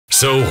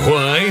So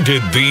why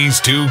did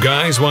these two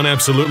guys want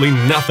absolutely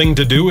nothing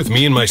to do with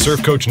me and my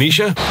surf coach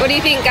Nisha? What do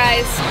you think,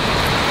 guys?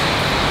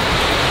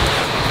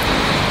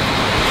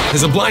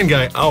 As a blind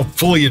guy, I'll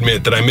fully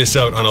admit that I miss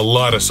out on a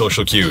lot of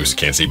social cues.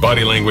 Can't see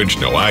body language,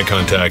 no eye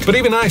contact. But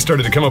even I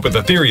started to come up with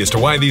a theory as to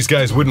why these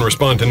guys wouldn't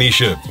respond to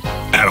Nisha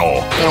at all.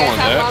 You guys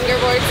have longer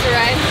boards to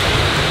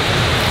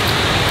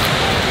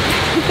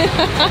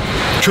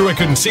ride? True, I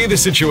couldn't see the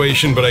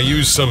situation, but I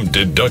used some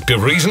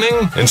deductive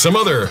reasoning and some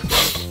other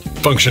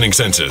functioning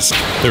senses.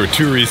 There were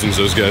two reasons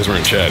those guys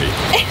weren't chatty.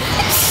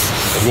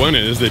 One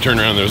is they turned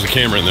around, there was a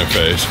camera in their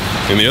face.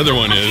 And the other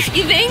one is...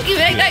 You think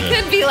that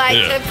could be like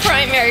the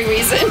primary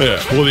reason?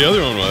 Yeah. Well, the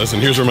other one was,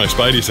 and here's where my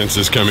Spidey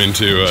senses come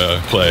into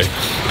play,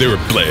 they were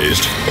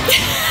blazed.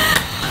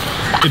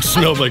 It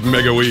smelled like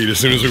mega weed as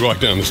soon as we walked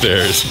down the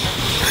stairs.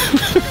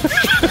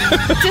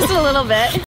 Just a little bit.